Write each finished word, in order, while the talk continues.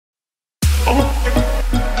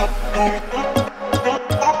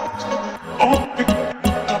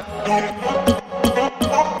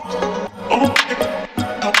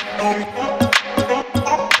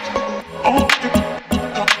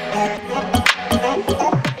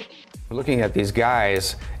Looking at these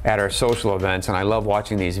guys at our social events, and I love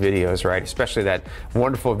watching these videos, right? Especially that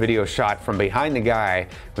wonderful video shot from behind the guy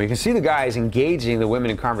where you can see the guys engaging the women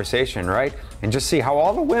in conversation, right? And just see how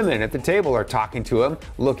all the women at the table are talking to him,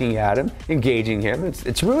 looking at him, engaging him.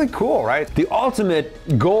 It's really cool, right? The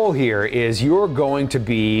ultimate goal here is you're going to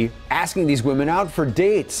be asking these women out for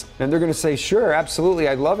dates, and they're going to say, sure, absolutely,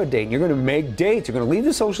 I'd love a date. And you're going to make dates. You're going to leave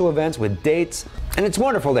the social events with dates. And it's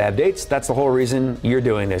wonderful to have dates. That's the whole reason you're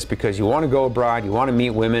doing this, because you want to go abroad, you want to meet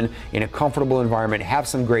women in a comfortable environment, have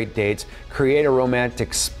some great dates, create a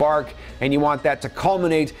romantic spark, and you want that to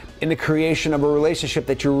culminate in the creation of a relationship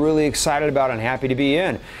that you're really excited about and happy to be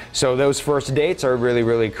in. So those first dates are really,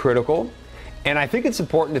 really critical. And I think it's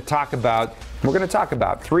important to talk about, we're going to talk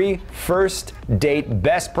about 3 first date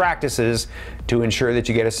best practices to ensure that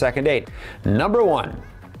you get a second date. Number 1,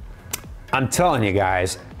 I'm telling you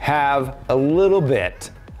guys, have a little bit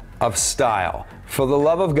of style. For the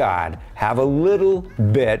love of God, have a little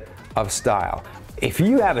bit of style. If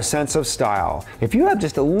you have a sense of style, if you have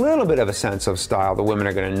just a little bit of a sense of style, the women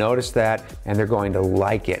are going to notice that and they're going to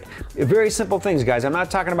like it. Very simple things, guys. I'm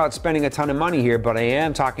not talking about spending a ton of money here, but I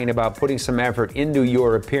am talking about putting some effort into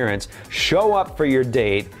your appearance. Show up for your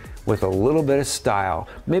date with a little bit of style,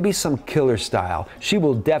 maybe some killer style. She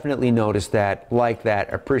will definitely notice that, like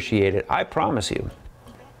that, appreciate it. I promise you.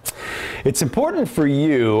 It's important for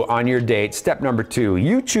you on your date. Step number 2,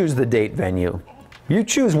 you choose the date venue. You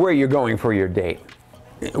choose where you're going for your date.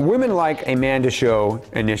 Women like a man to show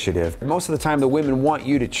initiative. Most of the time the women want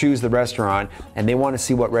you to choose the restaurant, and they want to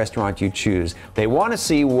see what restaurant you choose. They want to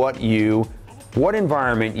see what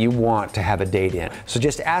environment you want to have a date in. So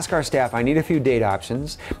just ask our staff, I need a few date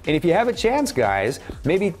options. And if you have a chance, guys,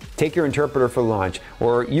 maybe take your interpreter for lunch,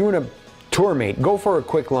 or you and a tour mate, go for a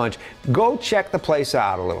quick lunch. Go check the place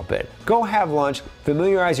out a little bit. Go have lunch,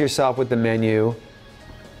 familiarize yourself with the menu,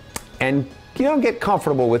 and get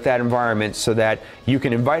comfortable with that environment so that you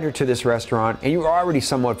can invite her to this restaurant and you're already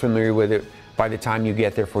somewhat familiar with it by the time you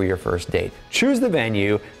get there for your first date. Choose the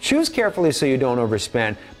venue, choose carefully so you don't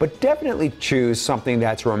overspend, but definitely choose something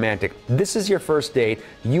that's romantic. This is your first date.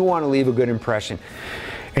 You want to leave a good impression.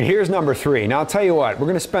 And here's number 3. Now I'll tell you what, we're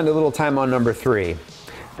going to spend a little time on number 3.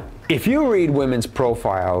 If you read women's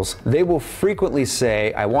profiles, they will frequently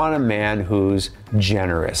say, I want a man who's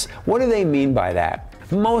generous. What do they mean by that?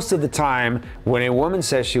 Most of the time, when a woman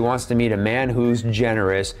says she wants to meet a man who's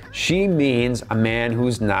generous, she means a man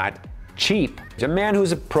who's not cheap, a man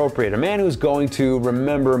who's appropriate, a man who's going to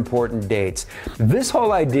remember important dates. This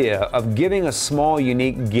whole idea of giving a small,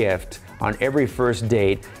 unique gift on every first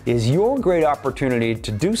date is your great opportunity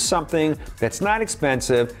to do something that's not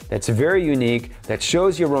expensive, that's very unique, that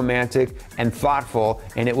shows you're romantic and thoughtful,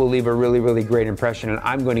 and it will leave a really, really great impression. And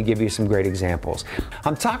I'm going to give you some great examples.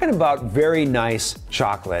 I'm talking about very nice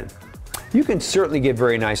chocolate. You can certainly give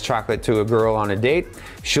very nice chocolate to a girl on a date.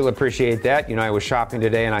 She'll appreciate that. I was shopping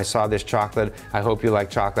today and I saw this chocolate. I hope you like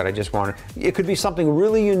chocolate. It could be something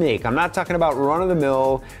really unique. I'm not talking about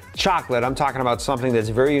run-of-the-mill chocolate. I'm talking about something that's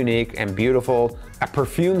very unique and beautiful. A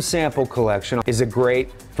perfume sample collection is a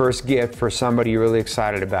great first gift for somebody you're really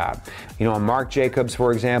excited about. A Marc Jacobs,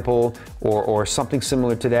 for example, or something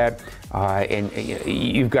similar to that. And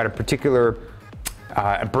you've got a particular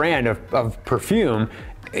brand of perfume.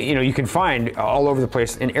 You can find all over the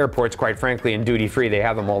place in airports, quite frankly, in duty free. They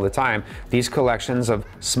have them all the time. These collections of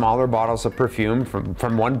smaller bottles of perfume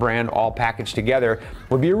from one brand, all packaged together,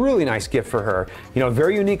 would be a really nice gift for her.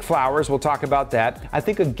 Very unique flowers. We'll talk about that. I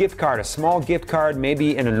think a gift card, a small gift card,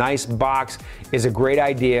 maybe in a nice box, is a great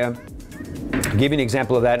idea. I'll give you an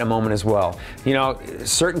example of that in a moment as well.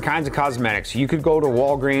 Certain kinds of cosmetics. You could go to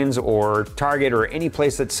Walgreens or Target or any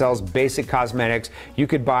place that sells basic cosmetics. You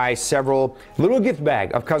could buy several little gift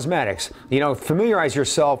bag of cosmetics. Familiarize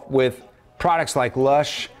yourself with products like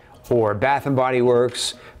Lush or Bath & Body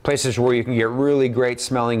Works, places where you can get really great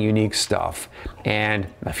smelling, unique stuff. And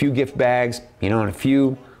a few gift bags, and a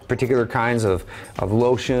few particular kinds of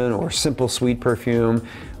lotion or simple sweet perfume.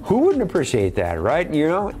 Who wouldn't appreciate that, right?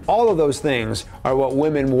 All of those things are what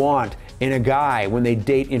women want in a guy when they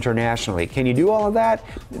date internationally. Can you do all of that?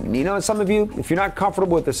 Some of you, if you're not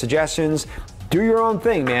comfortable with the suggestions, do your own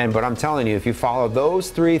thing, man. But I'm telling you, if you follow those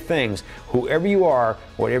 3 things, whoever you are,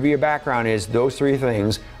 whatever your background is, those 3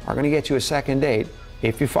 things are going to get you a second date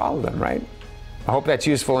if you follow them, right? I hope that's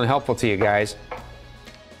useful and helpful to you guys.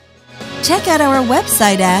 Check out our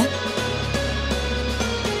website at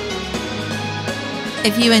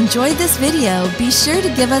If you enjoyed this video, be sure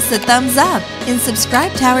to give us a thumbs up and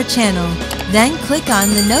subscribe to our channel. Then click on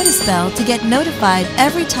the notice bell to get notified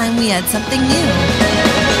every time we add something new.